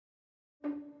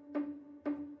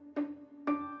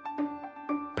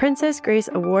Princess Grace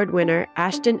Award winner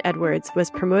Ashton Edwards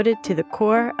was promoted to the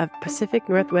Corps of Pacific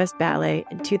Northwest Ballet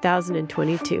in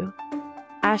 2022.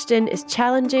 Ashton is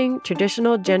challenging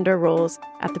traditional gender roles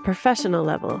at the professional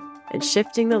level and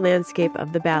shifting the landscape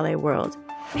of the ballet world,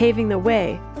 paving the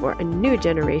way for a new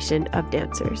generation of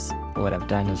dancers. What I've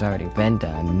done has already been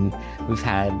done. We've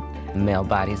had male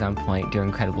bodies on point do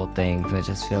incredible things. I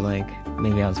just feel like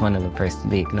maybe I was one of the first to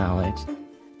be acknowledged,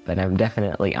 but I'm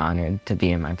definitely honored to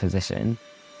be in my position.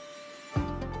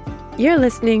 You're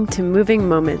listening to Moving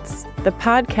Moments, the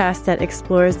podcast that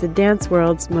explores the dance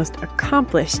world's most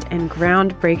accomplished and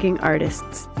groundbreaking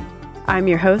artists. I'm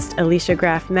your host, Alicia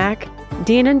Graff Mack,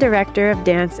 Dean and Director of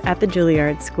Dance at the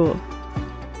Juilliard School.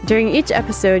 During each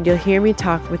episode, you'll hear me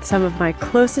talk with some of my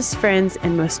closest friends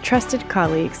and most trusted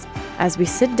colleagues as we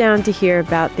sit down to hear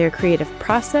about their creative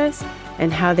process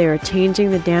and how they are changing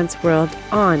the dance world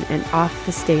on and off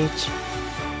the stage.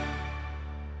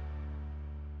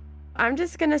 I'm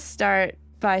just going to start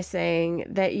by saying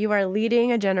that you are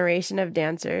leading a generation of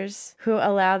dancers who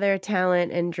allow their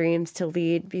talent and dreams to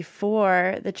lead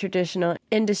before the traditional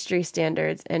industry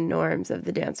standards and norms of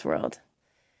the dance world.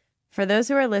 For those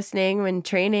who are listening, when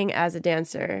training as a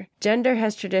dancer, gender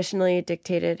has traditionally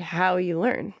dictated how you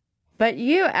learn. But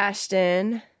you,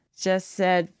 Ashton, just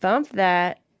said, bump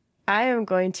that, I am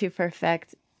going to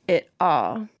perfect it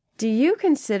all. Do you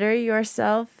consider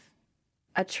yourself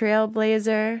a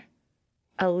trailblazer,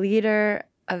 a leader,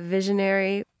 a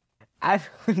visionary? I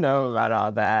don't know about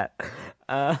all that.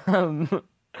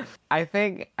 I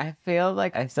feel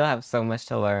like I still have so much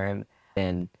to learn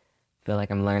and feel like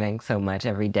I'm learning so much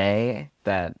every day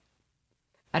that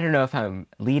I don't know if I'm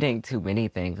leading too many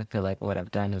things. I feel like what I've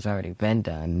done has already been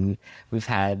done. We've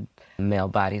had male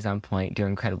bodies on point do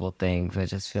incredible things. I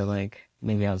just feel like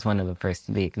maybe I was one of the first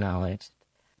to be acknowledged,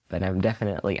 but I'm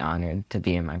definitely honored to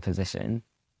be in my position.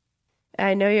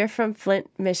 I know you're from Flint,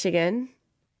 Michigan.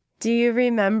 Do you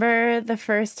remember the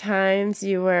first times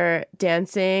you were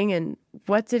dancing, and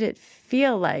what did it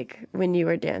feel like when you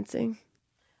were dancing?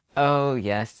 Oh,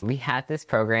 yes. We had this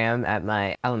program at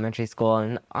my elementary school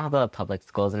and all the public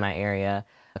schools in my area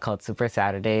called Super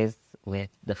Saturdays with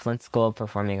the Flint School of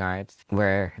Performing Arts,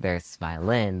 where there's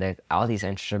violin, there's all these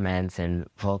instruments and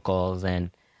vocals and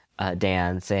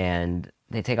dance, and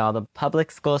they take all the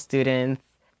public school students.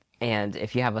 And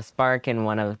if you have a spark in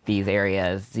one of these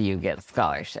areas, you get a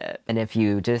scholarship. And if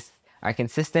you just are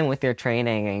consistent with your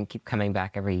training and keep coming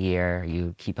back every year,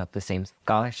 you keep up the same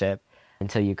scholarship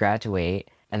until you graduate.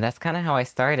 And that's kind of how I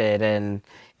started. And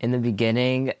in the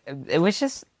beginning, it was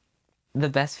just the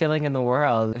best feeling in the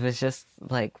world. It was just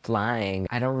like flying.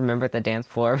 I don't remember the dance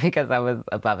floor because I was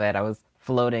above it. I was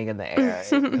floating in the air.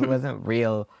 It wasn't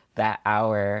real that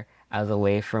hour. I was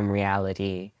away from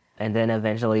reality. And then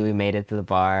eventually we made it to the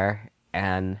bar,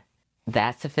 and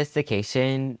that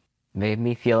sophistication made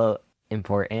me feel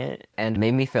important and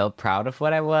made me feel proud of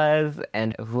what I was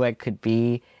and who I could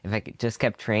be if I just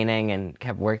kept training and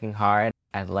kept working hard.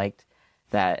 I liked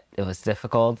that it was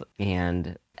difficult,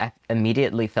 and I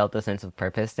immediately felt a sense of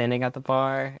purpose standing at the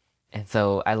bar. And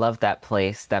so I loved that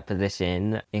place, that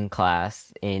position in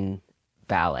class, in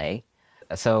ballet.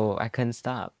 So I couldn't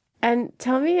stop. And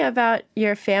tell me about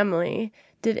your family.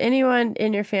 Did anyone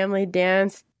in your family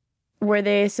dance? Were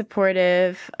they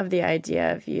supportive of the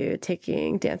idea of you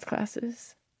taking dance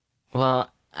classes? Well,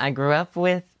 I grew up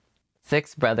with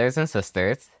 6 brothers and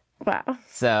sisters. Wow.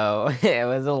 So it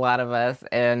was a lot of us,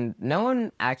 and no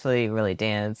one actually really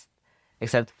danced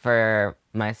except for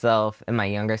myself and my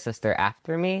younger sister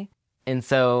after me. And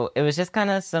so it was just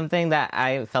kind of something that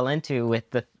I fell into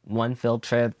with the one field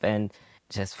trip and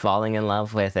just falling in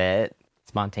love with it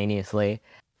spontaneously.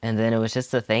 And then it was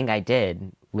just a thing I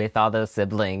did with all those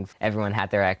siblings. Everyone had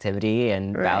their activity,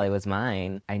 and ballet was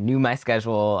mine. I knew my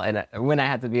schedule and when I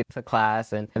had to be to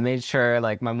class, and I made sure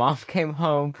like my mom came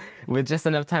home with just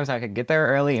enough time so I could get there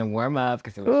early and warm up.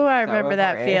 Ooh, I remember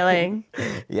that feeling.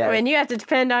 Yeah. When you have to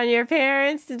depend on your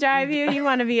parents to drive you, you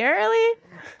want to be early.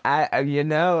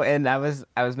 And I was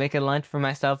making lunch for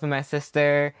myself and my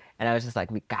sister, and I was just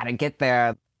like, we gotta get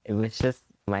there. It was just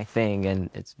my thing, and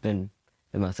it's been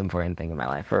the most important thing in my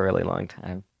life for a really long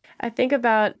time. I think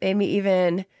about maybe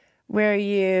even where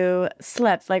you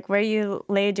slept, like where you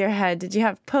laid your head. Did you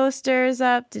have posters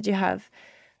up? Did you have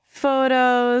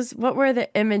photos? What were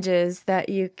the images that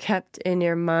you kept in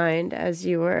your mind as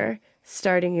you were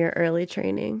starting your early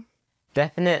training?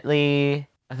 Definitely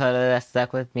a photo that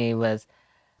stuck with me was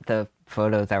the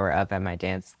photos that were up at my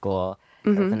dance school.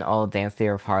 Mm-hmm. It was an old Dance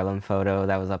Theater of Harlem photo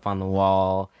that was up on the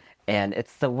wall. And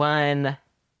it's the one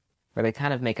where they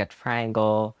kind of make a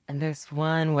triangle. And there's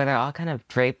one where they're all kind of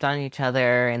draped on each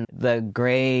other in the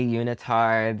gray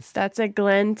unitards. That's a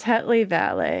Glenn Tetley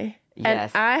ballet.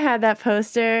 Yes. And I had that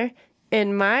poster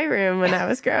in my room when I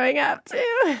was growing up,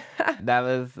 too. That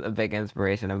was a big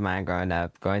inspiration of mine growing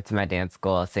up. Going to my dance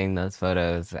school, seeing those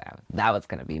photos, that was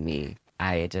going to be me.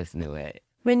 I just knew it.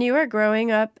 When you were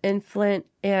growing up in Flint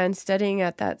and studying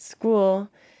at that school,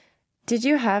 did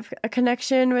you have a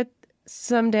connection with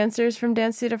some dancers from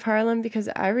Dance Theater of Harlem? Because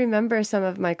I remember some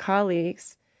of my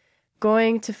colleagues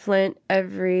going to Flint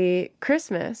every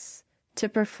Christmas to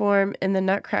perform in the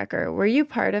Nutcracker. Were you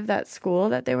part of that school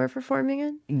that they were performing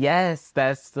in? Yes,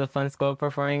 that's the Flint School of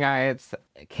Performing Arts.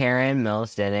 Karen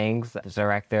Mills Jennings, the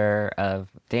director of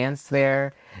dance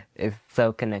there, is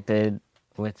so connected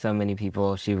with so many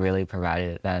people. She really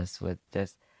provided us with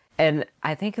just, and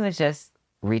I think it was just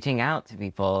reaching out to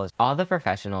people. All the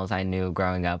professionals I knew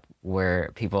growing up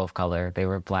were people of color. They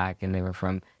were Black and they were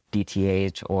from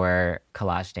DTH or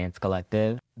Collage Dance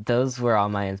Collective. Those were all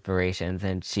my inspirations,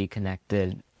 and she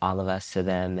connected all of us to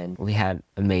them, and we had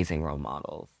amazing role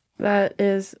models. That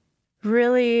is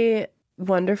really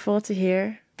wonderful to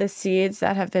hear. The seeds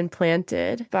that have been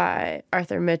planted by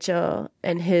Arthur Mitchell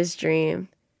and his dream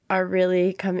are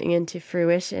really coming into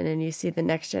fruition, and you see the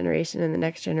next generation and the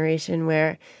next generation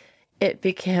where it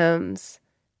becomes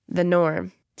the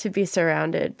norm to be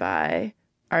surrounded by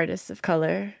artists of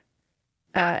color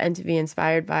and to be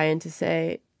inspired by and to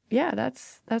say, yeah,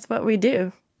 that's what we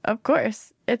do. Of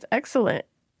course, it's excellent.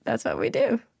 That's what we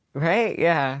do. Right?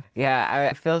 Yeah. Yeah.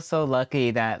 I feel so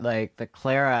lucky that like the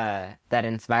Clara that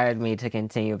inspired me to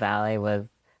continue ballet was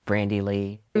Brandy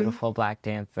Lee, beautiful Black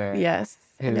dancer. Yes.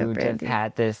 Who just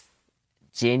had this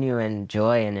genuine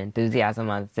joy and enthusiasm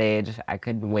on stage. I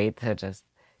couldn't wait to just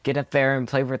get up there and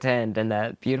play pretend in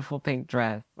that beautiful pink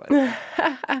dress.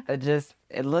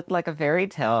 It looked like a fairy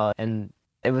tale, and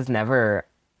it was never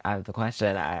out of the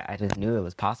question. I just knew it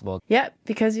was possible. Yep,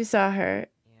 because you saw her.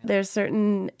 Yeah. There's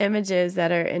certain images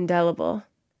that are indelible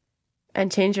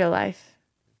and change your life.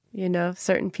 You know,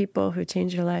 certain people who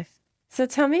change your life. So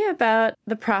tell me about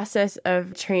the process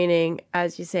of training,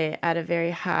 as you say, at a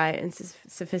very high and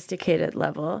sophisticated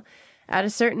level. At a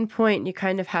certain point, you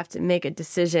kind of have to make a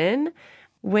decision.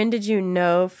 When did you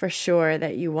know for sure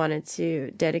that you wanted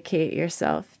to dedicate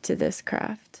yourself to this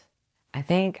craft? I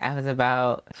think I was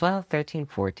about 12, 13,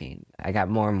 14. I got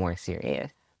more and more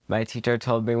serious. My teacher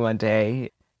told me one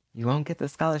day, you won't get the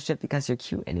scholarship because you're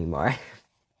cute anymore.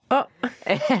 Oh.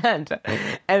 and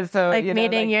so, like, you know,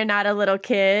 meaning like, you're not a little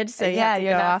kid, so you have to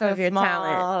go off of your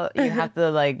talent. You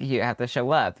have to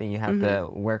show up and you have to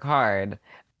work hard.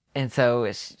 And so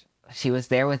she was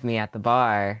there with me at the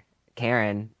bar,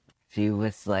 Karen. She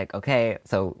was like, okay,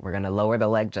 so we're going to lower the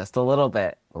leg just a little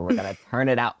bit, or we're going to turn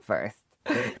it out first.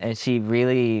 And she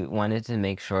really wanted to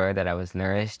make sure that I was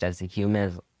nourished as a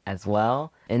human as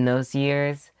well in those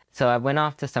years. So I went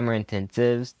off to summer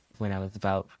intensives when I was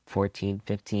about 14,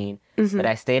 15. But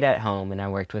I stayed at home and I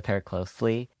worked with her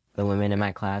closely. The women in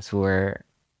my class were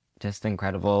just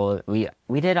incredible. We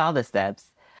did all the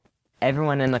steps.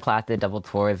 Everyone in the class did double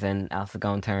tours and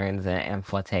alsagon turns and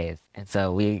fouettes. And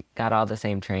so we got all the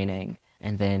same training.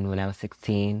 And then when I was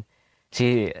 16,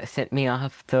 she sent me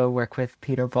off to work with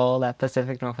Peter Bowl at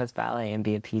Pacific Northwest Ballet and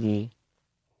be a PD.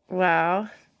 Wow,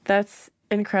 that's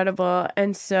incredible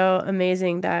and so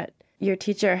amazing that your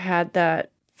teacher had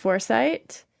that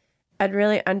foresight and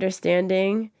really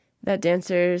understanding that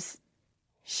dancers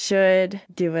should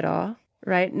do it all,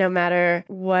 right? No matter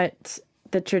what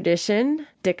the tradition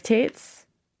dictates.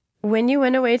 When you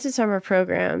went away to summer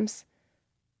programs,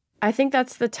 I think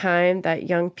that's the time that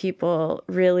young people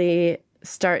really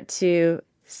start to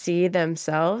see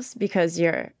themselves because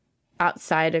you're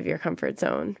outside of your comfort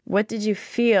zone. What did you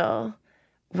feel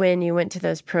when you went to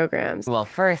those programs? Well,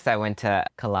 first I went to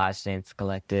Collage Dance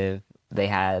Collective. They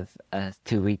have a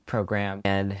 2-week program,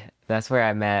 and that's where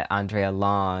I met Andrea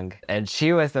Long. And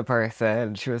she was the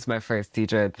person, she was my first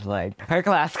teacher. Like, her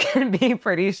class can be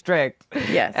pretty strict.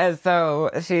 Yes. And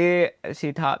so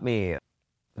she taught me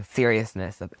the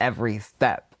seriousness of every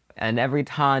step and every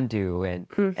tendu and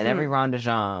every rond de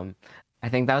jambe. I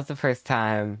think that was the first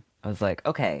time I was like,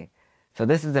 okay, so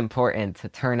this is important to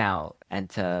turn out and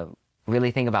to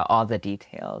really think about all the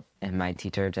details. And my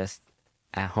teacher just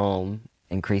at home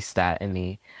increased that in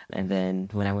me. And then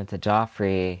when I went to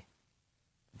Joffrey,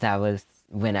 that was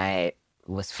when I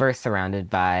was first surrounded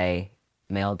by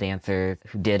male dancers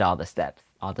who did all the steps,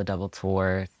 all the double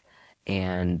tours,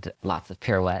 and lots of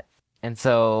pirouettes. And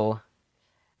so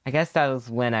I guess that was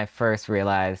when I first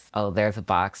realized, oh, there's a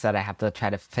box that I have to try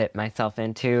to fit myself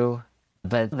into.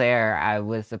 But there I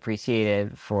was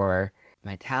appreciated for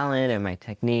my talent and my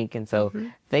technique. And so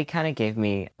they kind of gave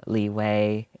me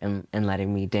leeway in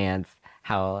letting me dance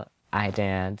how I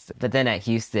dance. But then at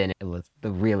Houston, it was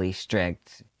the really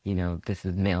strict, this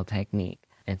is male technique.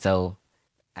 And so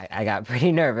I got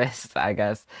pretty nervous, I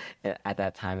guess, at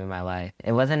that time in my life.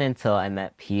 It wasn't until I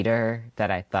met Peter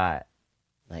that I thought,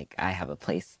 like, I have a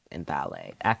place in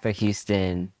ballet. After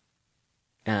Houston,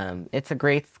 it's a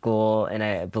great school, and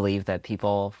I believe that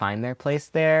people find their place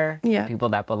there, people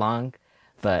that belong.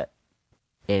 But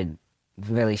it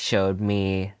really showed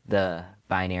me the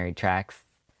binary tracks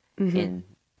in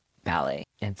ballet.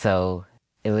 And so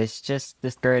it was just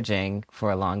discouraging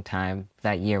for a long time.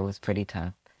 That year was pretty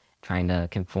tough, trying to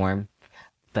conform.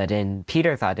 But in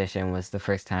Peter's audition was the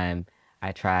first time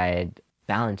I tried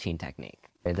Valentine technique,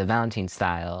 or the Valentine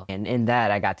style. And in that,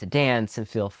 I got to dance and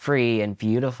feel free and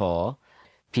beautiful.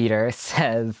 Peter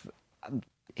says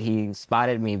he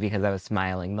spotted me because I was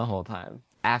smiling the whole time.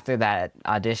 After that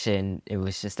audition, it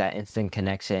was just that instant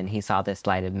connection. He saw this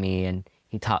light in me, and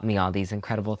he taught me all these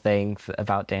incredible things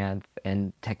about dance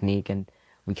and technique. And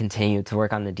we continued to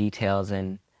work on the details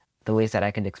and the ways that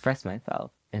I could express myself.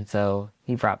 And so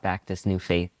he brought back this new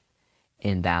faith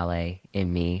in ballet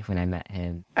in me when I met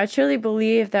him. I truly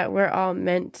believe that we're all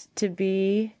meant to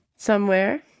be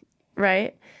somewhere,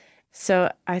 right?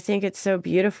 So I think it's so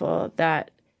beautiful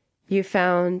that you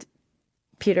found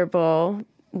Peter Bull,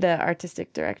 the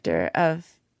artistic director of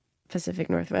Pacific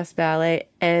Northwest Ballet,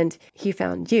 and he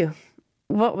found you.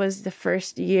 What was the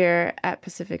first year at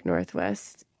Pacific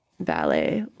Northwest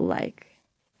Ballet like?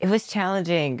 It was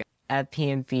challenging. At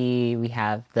PNB, we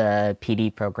have the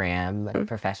PD program,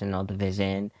 professional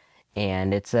division,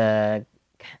 and it's a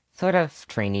sort of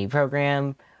trainee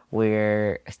program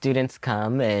where students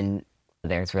come and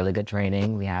there's really good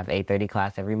training. We have 8:30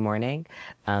 class every morning,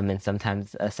 and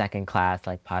sometimes a second class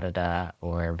like pas de deux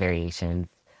or variations,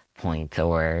 point,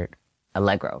 or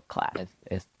Allegro class.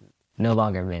 It's no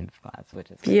longer men's class, which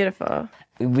is beautiful.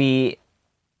 We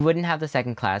wouldn't have the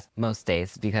second class most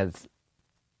days because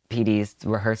PDs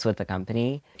rehearse with the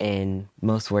company. In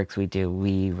most works we do,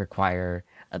 we require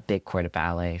a big corps de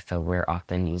ballet, so we're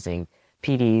often using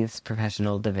PDs,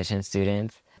 professional division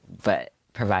students, but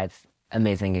provides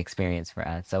amazing experience for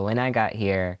us. So when I got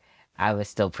here, I was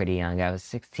still pretty young. I was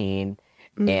 16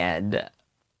 and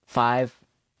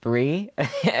 5'3",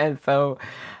 and so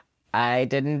I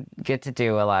didn't get to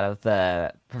do a lot of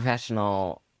the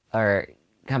professional or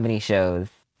company shows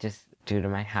just due to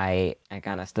my height. I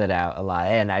kind of stood out a lot,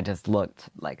 and I just looked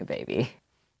like a baby.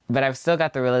 But I've still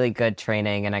got the really good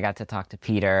training, and I got to talk to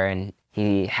Peter, and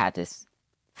he had this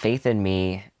faith in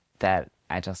me that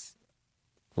I just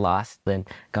lost. Then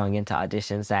going into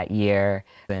auditions that year,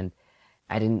 and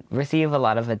I didn't receive a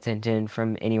lot of attention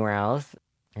from anywhere else,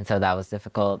 and so that was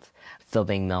difficult, still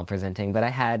being male presenting. But I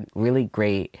had really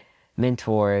great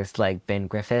mentors like Ben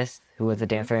Griffiths, who was a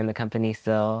dancer in the company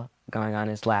still, going on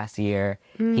his last year.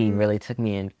 He really took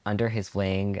me in under his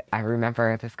wing. I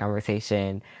remember this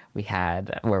conversation we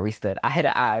had where we stood eye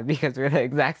to eye because we're the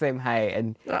exact same height,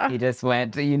 and he just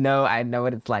went, I know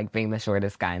what it's like being the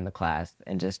shortest guy in the class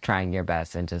and just trying your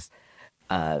best and just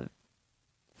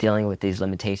dealing with these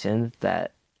limitations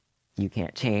that you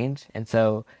can't change. And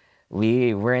so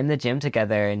we were in the gym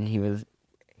together, and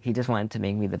he just wanted to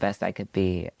make me the best I could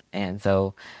be. And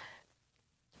so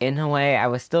in a way, I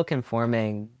was still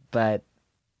conforming, but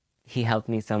he helped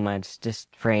me so much just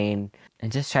train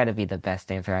and just try to be the best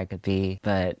dancer I could be.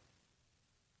 But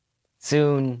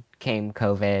soon came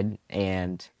COVID,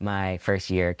 and my first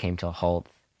year came to a halt,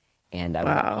 and I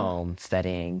went home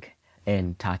studying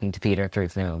and talking to Peter through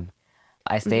Zoom.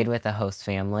 I stayed with a host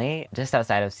family just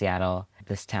outside of Seattle,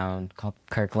 this town called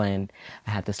Kirkland.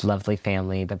 I had this lovely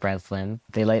family, the Breslins.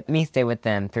 They let me stay with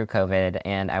them through COVID,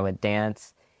 and I would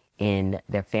dance in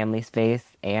their family space,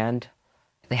 and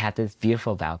they had this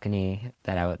beautiful balcony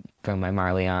that I would throw my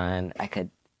Marley on. I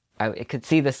could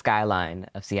see the skyline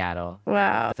of Seattle.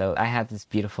 Wow. So I had this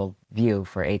beautiful view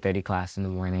for 8:30 class in the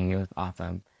morning. It was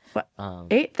awesome.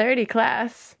 8:30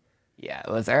 class? Yeah,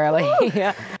 it was early.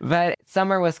 Yeah. But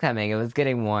summer was coming. It was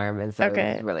getting warm, and so it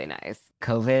was really nice.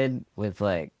 COVID was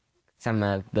like some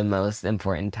of the most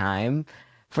important time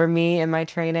for me in my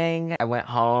training. I went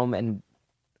home and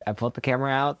I pulled the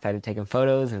camera out, started taking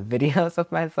photos and videos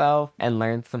of myself, and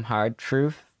learned some hard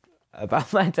truths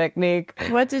about my technique.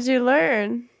 What did you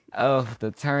learn? Oh,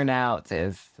 the turnout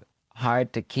is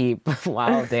hard to keep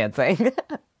while dancing.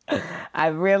 I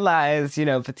realized,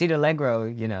 petit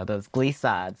allegro, those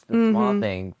glissades, the small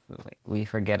things, we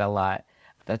forget a lot.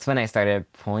 That's when I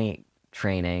started point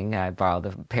training. I borrowed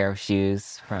a pair of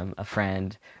shoes from a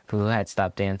friend who had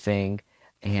stopped dancing,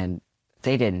 and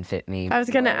they didn't fit me. I was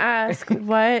going to ask,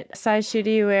 what size shoe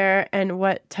do you wear and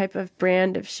what type of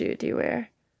brand of shoe do you wear?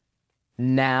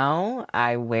 Now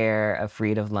I wear a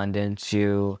Freed of London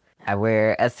shoe. I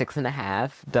wear a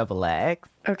 6.5 double X.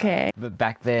 Okay. But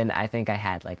back then, I think I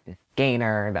had like this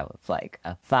gainer that was like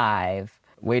a 5,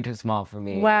 way too small for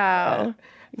me. Wow.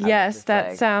 Yes, that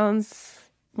like, sounds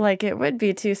like it would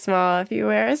be too small if you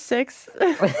wear a 6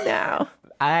 now.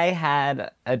 I had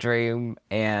a dream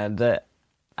and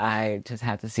I just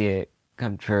had to see it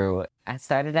come true. I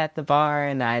started at the bar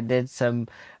and I did some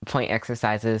point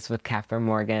exercises with Catherine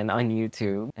Morgan on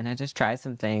YouTube. And I just tried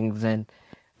some things and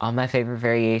all my favorite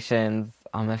variations,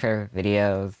 all my favorite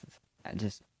videos, I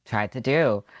just tried to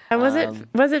do. And was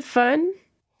it fun?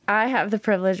 I have the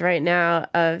privilege right now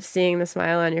of seeing the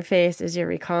smile on your face as you're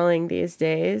recalling these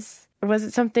days. Was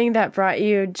it something that brought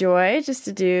you joy just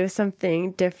to do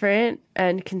something different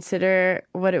and consider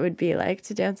what it would be like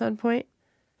to dance on point?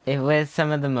 It was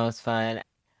some of the most fun.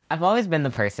 I've always been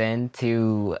the person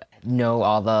to know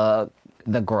all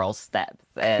the girl steps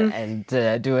and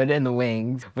to do it in the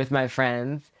wings with my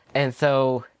friends. And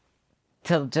so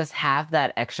to just have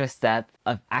that extra step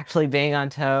of actually being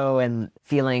on toe and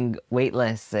feeling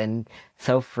weightless and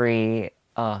so free,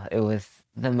 it was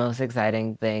the most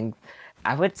exciting thing.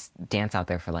 I would dance out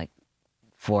there for like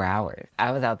 4 hours.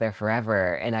 I was out there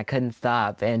forever and I couldn't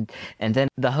stop. And then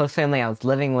the host family I was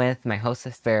living with, my host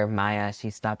sister, Maya,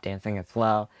 she stopped dancing as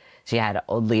well. She had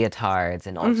old leotards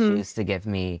and old shoes to give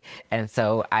me. And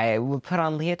so I would put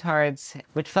on leotards,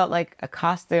 which felt like a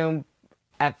costume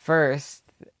at first,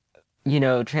 you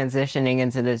know, transitioning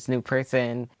into this new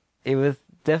person. It was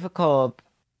difficult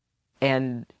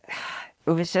and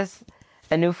it was just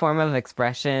a new form of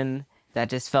expression that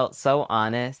just felt so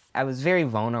honest. I was very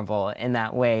vulnerable in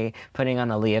that way. Putting on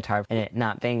a leotard and it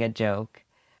not being a joke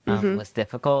was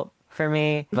difficult for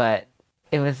me, but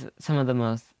it was some of the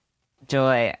most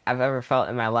joy I've ever felt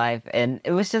in my life. And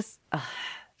it was just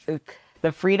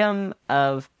the freedom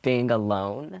of being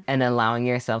alone and allowing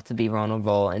yourself to be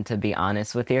vulnerable and to be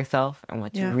honest with yourself and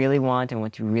what you really want and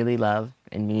what you really love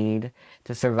and need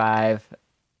to survive.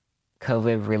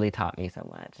 COVID really taught me so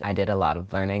much. I did a lot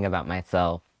of learning about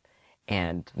myself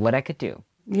and what I could do.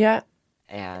 Yeah.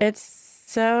 And it's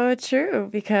so true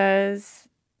because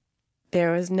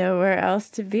there was nowhere else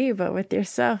to be but with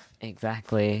yourself.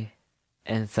 Exactly.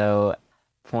 And so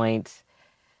point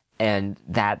and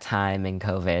that time in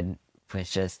COVID was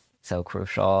just so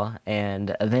crucial.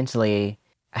 And eventually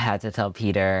I had to tell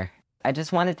Peter, I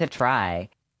just wanted to try.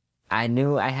 I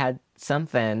knew I had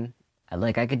something.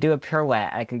 Like I could do a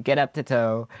pirouette, I could get up to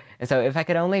toe. And so if I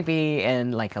could only be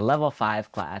in like a level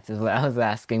 5 class is what I was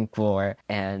asking for.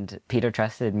 And Peter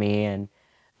trusted me and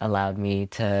allowed me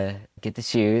to get the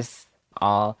shoes.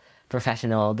 All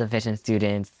professional division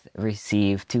students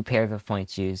receive 2 pairs of point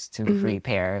shoes, 2 free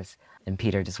pairs. And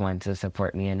Peter just wanted to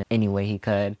support me in any way he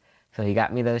could. So he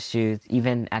got me those shoes.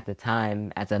 Even at the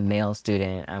time, as a male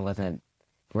student, I wasn't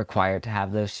required to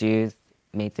have those shoes,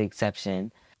 made the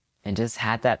exception. And just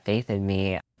had that faith in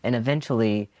me. And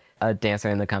eventually, a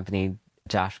dancer in the company,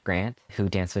 Josh Grant, who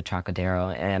danced with Trocadero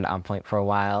and On Point for a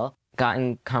while, got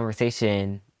in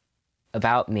conversation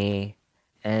about me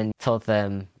and told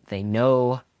them they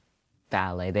know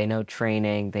ballet, they know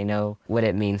training, they know what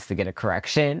it means to get a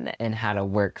correction and how to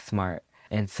work smart.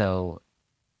 And so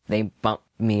they bumped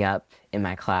me up in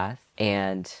my class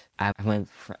and I went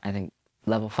from, I think,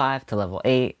 level 5 to level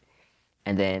 8.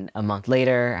 And then a month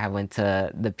later, I went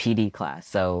to the PD class.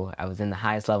 So I was in the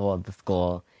highest level of the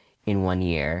school in 1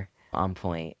 year on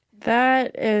point.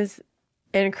 That is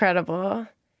incredible.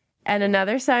 And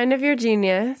another sign of your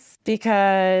genius,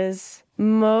 because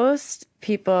most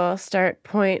people start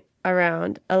point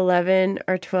around 11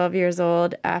 or 12 years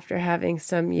old after having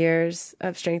some years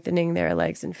of strengthening their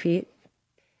legs and feet.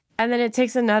 And then it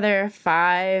takes another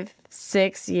 5,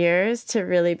 6 years to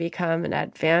really become an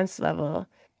advanced level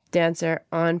dancer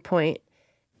on point.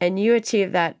 And you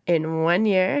achieved that in 1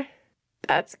 year.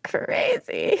 That's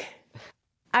crazy.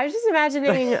 I was just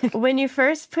imagining when you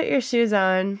first put your shoes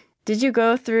on, did you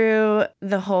go through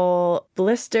the whole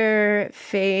blister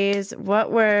phase?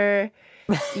 What were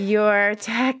your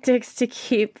tactics to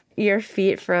keep your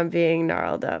feet from being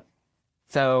gnarled up?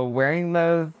 So wearing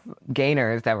those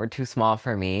gainers that were too small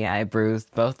for me, I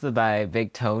bruised both of my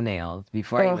big toenails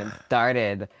before I even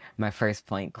started my first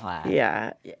point class.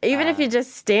 Yeah. Even if you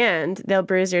just stand, they'll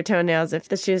bruise your toenails if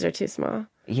the shoes are too small.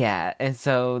 Yeah. And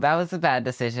so that was a bad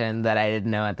decision that I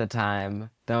didn't know at the time.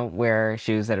 Don't wear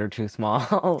shoes that are too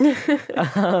small.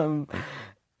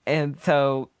 And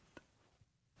so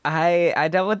I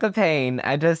dealt with the pain.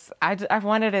 I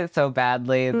wanted it so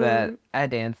badly that Mm, I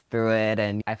danced through it,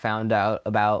 and I found out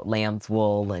about lamb's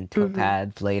wool and toe hmm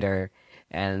pads later,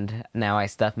 and now I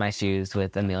stuff my shoes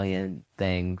with a million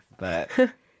things. But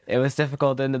it was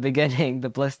difficult in the beginning. The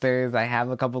blisters. I have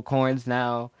a couple corns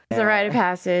now. It's a rite of Yeah,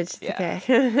 passage. It's yeah.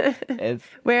 okay. It's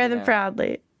Wear them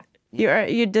proudly.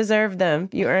 You deserve them.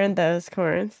 You earned those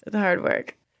corns. It's hard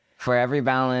work. for every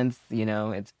balance.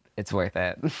 It's worth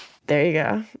it. There you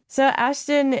go. So,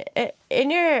 Ashton,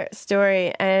 in your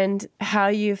story and how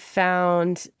you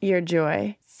found your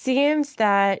joy, seems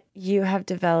that you have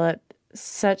developed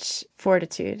such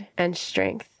fortitude and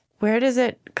strength. Where does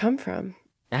it come from?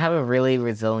 I have a really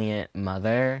resilient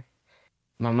mother.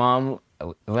 My mom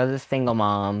was a single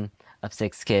mom of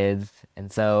 6 kids,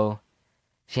 and so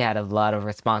she had a lot of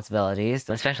responsibilities,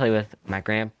 especially with my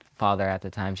grandfather at the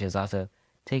time. She was also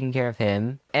taking care of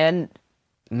him, and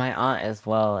my aunt as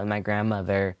well, and my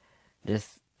grandmother,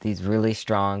 just these really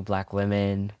strong Black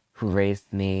women who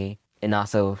raised me and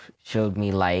also showed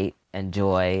me light and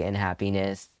joy and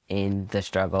happiness in the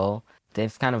struggle.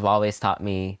 They've kind of always taught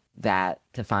me that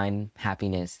to find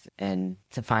happiness and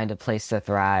to find a place to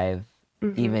thrive,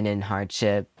 even in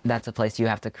hardship, that's a place you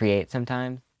have to create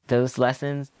sometimes. Those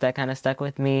lessons that kind of stuck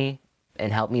with me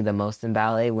and helped me the most in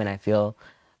ballet when I feel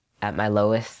at my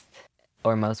lowest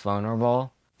or most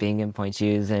vulnerable, being in point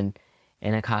shoes and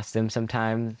in a costume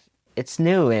sometimes. It's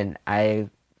new and I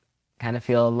kind of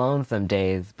feel alone some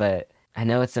days, but I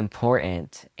know it's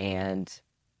important and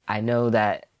I know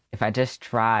that if I just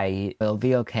try, it'll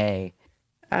be okay.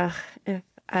 Ugh, if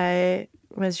I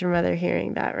was your mother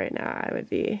hearing that right now, I would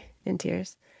be in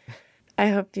tears. I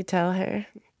hope you tell her.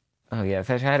 Oh yes,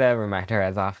 I try to remind her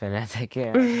as often as I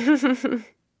can.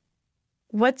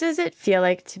 What does it feel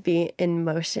like to be in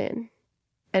motion?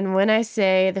 And when I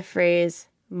say the phrase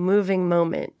moving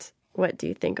moment, what do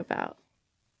you think about?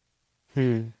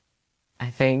 I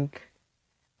think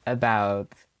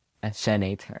about a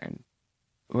chaîné turn.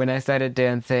 When I started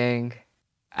dancing,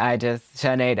 I just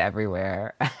chaînéed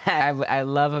everywhere. I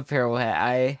love a pirouette.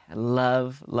 I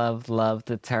love, love, love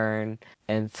to turn.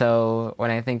 And so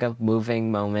when I think of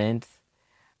moving moments,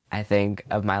 I think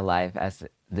of my life as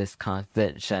this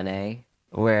constant chaîné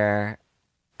where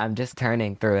I'm just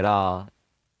turning through it all.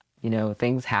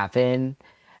 Things happen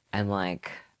and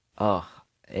oh,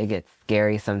 it gets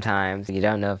scary sometimes. You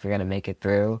don't know if you're gonna make it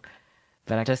through.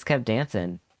 But I just kept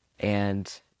dancing.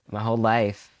 And my whole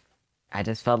life, I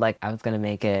just felt like I was gonna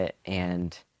make it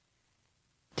and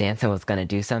dancing was gonna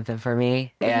do something for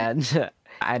me. And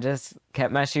I just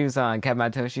kept my shoes on, kept my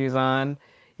toe shoes on,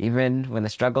 even when the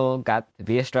struggle got to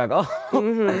be a struggle.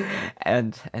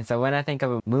 And so when I think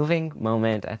of a moving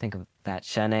moment, I think of that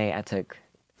chaîné I took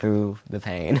through the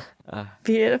pain.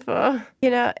 Beautiful.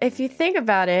 If you think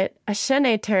about it, a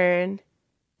chaîné turn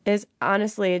is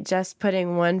honestly just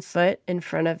putting one foot in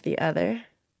front of the other,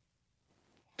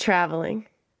 traveling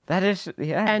That is,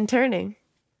 yeah. and turning,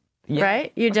 Yeah.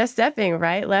 right? You're just stepping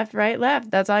right, left.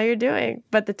 That's all you're doing.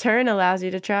 But the turn allows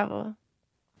you to travel.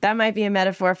 That might be a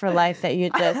metaphor for life that you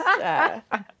just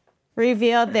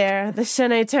revealed there. The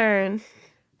chaîné turn.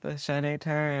 The chaîné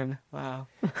turn. Wow.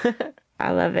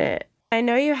 I love it. I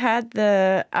know you had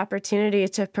the opportunity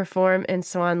to perform in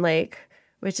Swan Lake,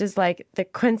 which is like the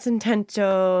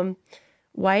quintessential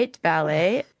white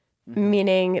ballet,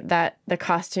 meaning that the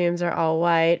costumes are all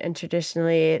white and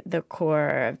traditionally the core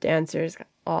of dancers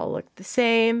all look the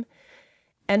same.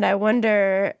 And I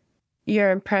wonder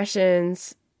your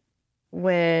impressions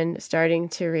when starting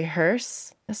to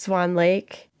rehearse Swan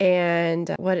Lake and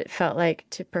what it felt like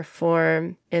to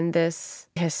perform in this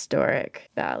historic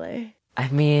ballet. I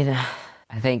mean,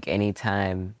 I think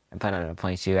anytime I put on a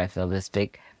point shoe, I feel this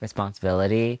big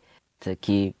responsibility to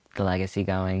keep the legacy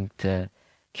going, to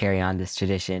carry on this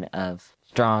tradition of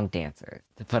strong dancers.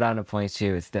 To put on a point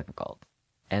shoe is difficult.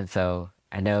 And so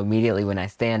I know immediately when I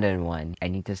stand in one, I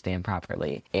need to stand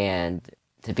properly. And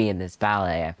to be in this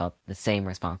ballet, I felt the same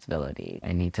responsibility.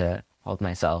 I need to hold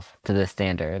myself to this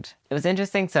standard. It was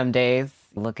interesting some days,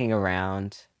 looking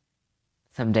around,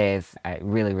 some days I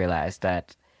really realized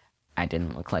that I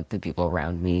didn't look like the people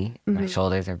around me. My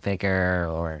shoulders are bigger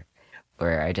or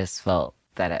I just felt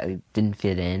that I didn't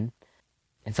fit in.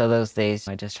 And so those days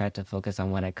I just tried to focus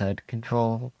on what I could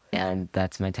control. And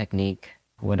that's my technique.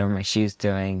 What are my shoes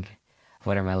doing?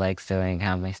 What are my legs doing?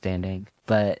 How am I standing?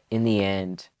 But in the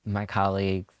end, my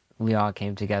colleagues, we all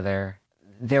came together.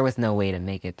 There was no way to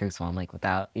make it through Swan Lake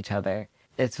without each other.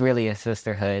 It's really a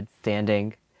sisterhood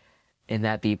standing in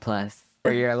that B+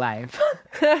 for your life.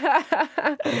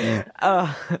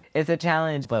 Oh, it's a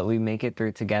challenge, but we make it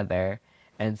through together.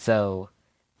 And so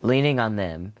leaning on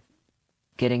them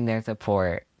getting their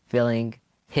support, feeling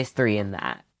history in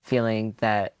that, feeling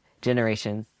that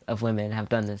generations of women have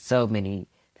done this so many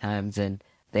times and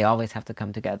they always have to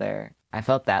come together. I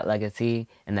felt that legacy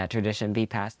and that tradition be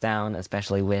passed down,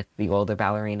 especially with the older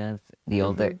ballerinas,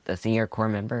 the senior core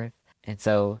members. And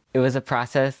so it was a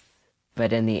process,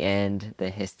 but in the end, the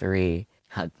history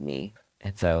hugged me.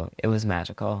 And so it was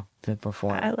magical to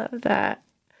perform. I love that.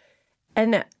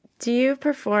 And do you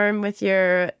perform with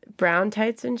your brown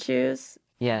tights and shoes?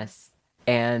 Yes.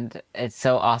 And it's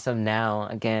so awesome now.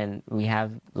 Again, we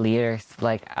have leaders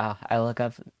like, I look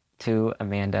up to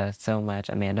Amanda so much,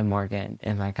 Amanda Morgan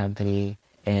in my company.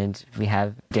 And we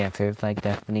have dancers like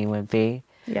Stephanie Wimpy.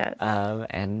 Yes.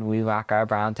 And we rock our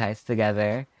brown tights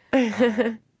together.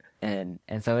 And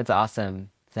so it's awesome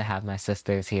to have my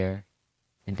sisters here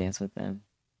and dance with them.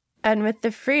 And with the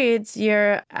Freeds,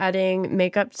 you're adding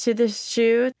makeup to the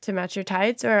shoe to match your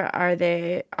tights, or are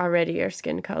they already your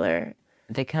skin color?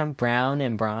 They come brown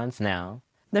and bronze now.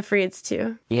 The Freeds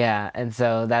too. Yeah, and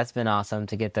so that's been awesome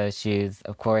to get those shoes.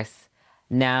 Of course,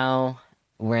 now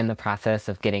we're in the process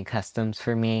of getting customs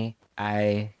for me.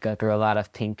 I go through a lot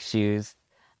of pink shoes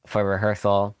for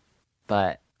rehearsal,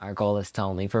 but our goal is to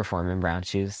only perform in brown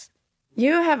shoes.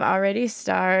 You have already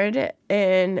starred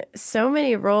in so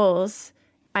many roles.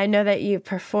 I know that you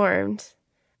performed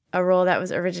a role that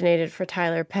was originated for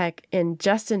Tyler Peck in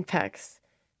Justin Peck's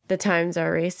The Times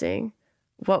Are Racing.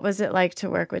 What was it like to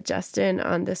work with Justin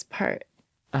on this part?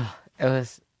 Oh, it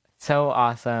was so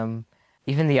awesome.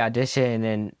 Even the audition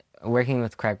and working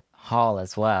with Craig Hall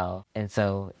as well. And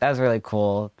so that was really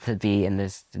cool to be in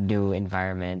this new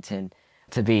environment and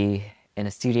to be in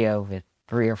a studio with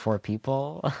 3 or 4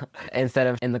 people instead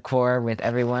of in the core with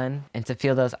everyone, and to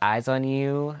feel those eyes on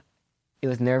you. It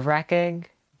was nerve-wracking,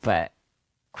 but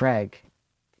Craig,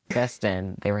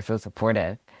 Justin, they were so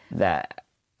supportive that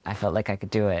I felt like I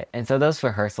could do it. And so those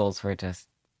rehearsals were just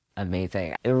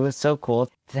amazing. It was so cool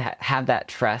to have that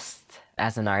trust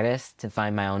as an artist, to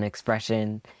find my own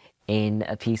expression in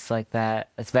a piece like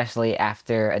that, especially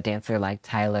after a dancer like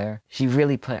Tyler. She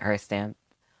really put her stamp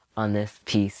on this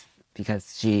piece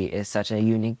because she is such a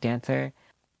unique dancer.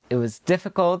 It was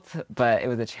difficult, but it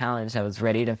was a challenge I was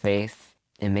ready to face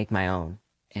and make my own.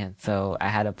 And so I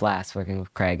had a blast working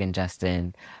with Craig and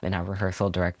Justin and our rehearsal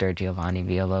director, Giovanni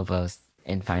Villalobos,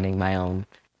 in finding my own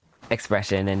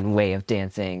expression and way of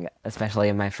dancing, especially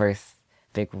in my first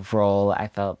big role. I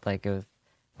felt like it was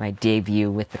my debut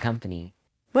with the company.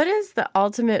 What is the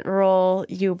ultimate role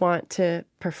you want to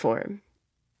perform?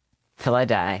 Till I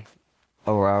Die,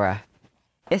 Aurora.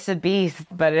 It's a beast,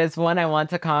 but it's one I want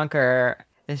to conquer.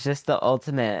 It's just the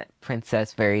ultimate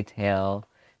princess fairy tale,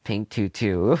 pink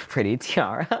tutu, pretty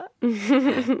tiara.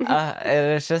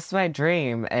 It's just my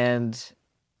dream, and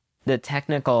the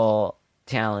technical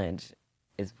challenge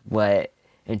is what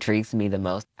intrigues me the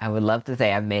most. I would love to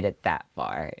say I've made it that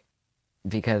far,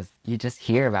 because you just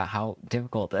hear about how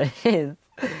difficult it is,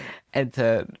 and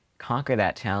to conquer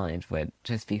that challenge would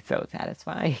just be so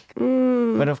satisfying.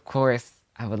 But of course,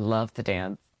 I would love to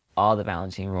dance all the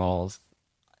balancing roles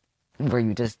where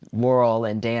you just whirl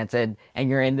and dance and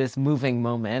you're in this moving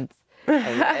moment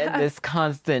and this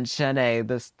constant chaîné,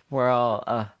 this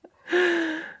twirl.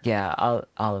 Yeah,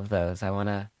 all of those. I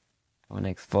wanna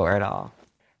explore it all.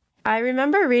 I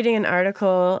remember reading an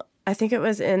article, I think it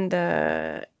was in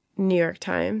the New York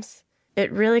Times.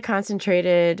 It really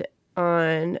concentrated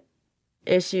on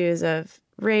issues of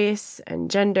race and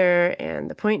gender and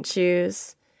the point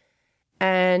shoes.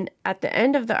 And at the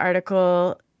end of the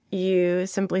article, you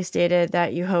simply stated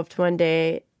that you hoped one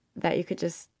day that you could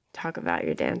just talk about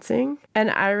your dancing. And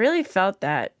I really felt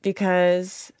that,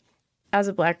 because as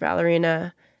a Black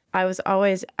ballerina, I was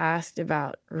always asked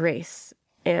about race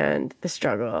and the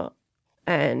struggle.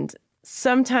 And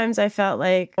sometimes I felt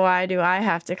like, why do I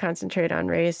have to concentrate on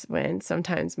race when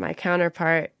sometimes my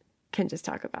counterpart can just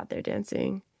talk about their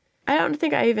dancing? I don't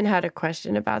think I even had a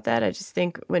question about that. I just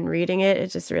think when reading it, it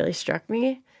just really struck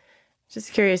me.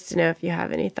 Just curious to know if you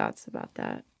have any thoughts about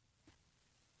that.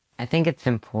 I think it's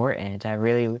important. I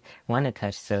really want to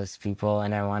touch those people,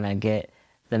 and I want to get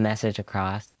the message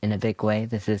across in a big way.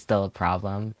 This is still a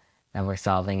problem that we're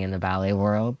solving in the ballet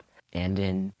world and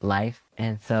in life.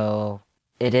 And so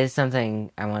it is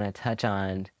something I want to touch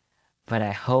on, but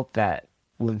I hope that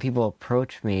when people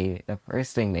approach me, the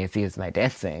first thing they see is my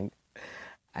dancing.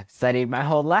 I've studied my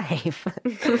whole life,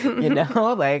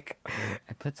 like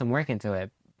I put some work into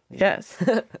it. Yes.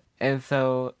 And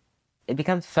so it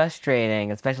becomes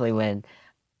frustrating, especially when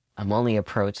I'm only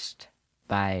approached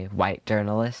by white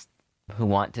journalists who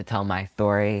want to tell my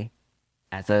story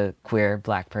as a queer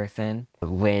Black person,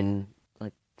 when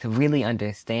to really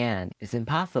understand is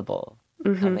impossible.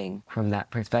 coming from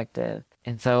that perspective.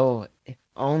 And so if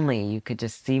only you could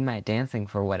just see my dancing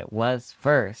for what it was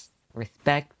first,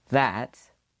 respect that,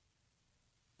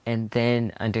 and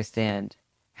then understand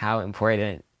how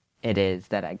important it is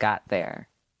that I got there.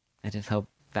 I just hope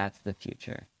that's the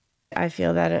future. I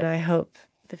feel that, and I hope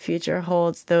the future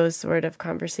holds those sort of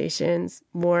conversations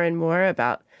more and more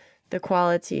about the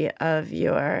quality of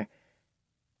your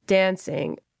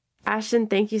dancing. Ashton,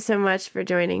 thank you so much for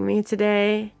joining me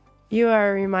today. You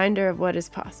are a reminder of what is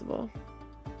possible.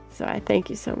 So I thank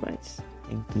you so much.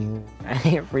 Thank you.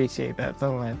 I appreciate that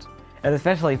so much. And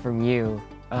especially from you.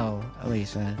 Oh,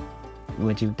 Alicia,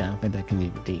 what you've done for the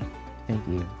community. Thank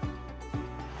you.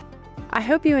 I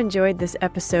hope you enjoyed this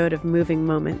episode of Moving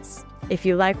Moments. If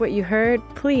you like what you heard,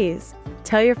 please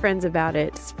tell your friends about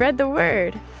it. Spread the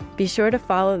word. Be sure to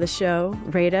follow the show,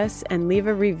 rate us, and leave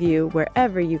a review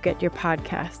wherever you get your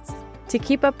podcasts. To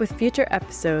keep up with future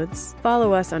episodes,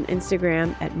 follow us on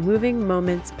Instagram at Moving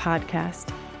Moments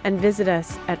Podcast and visit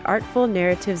us at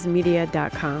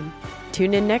artfulnarrativesmedia.com.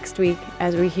 Tune in next week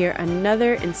as we hear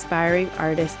another inspiring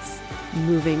artist's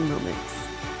moving moments.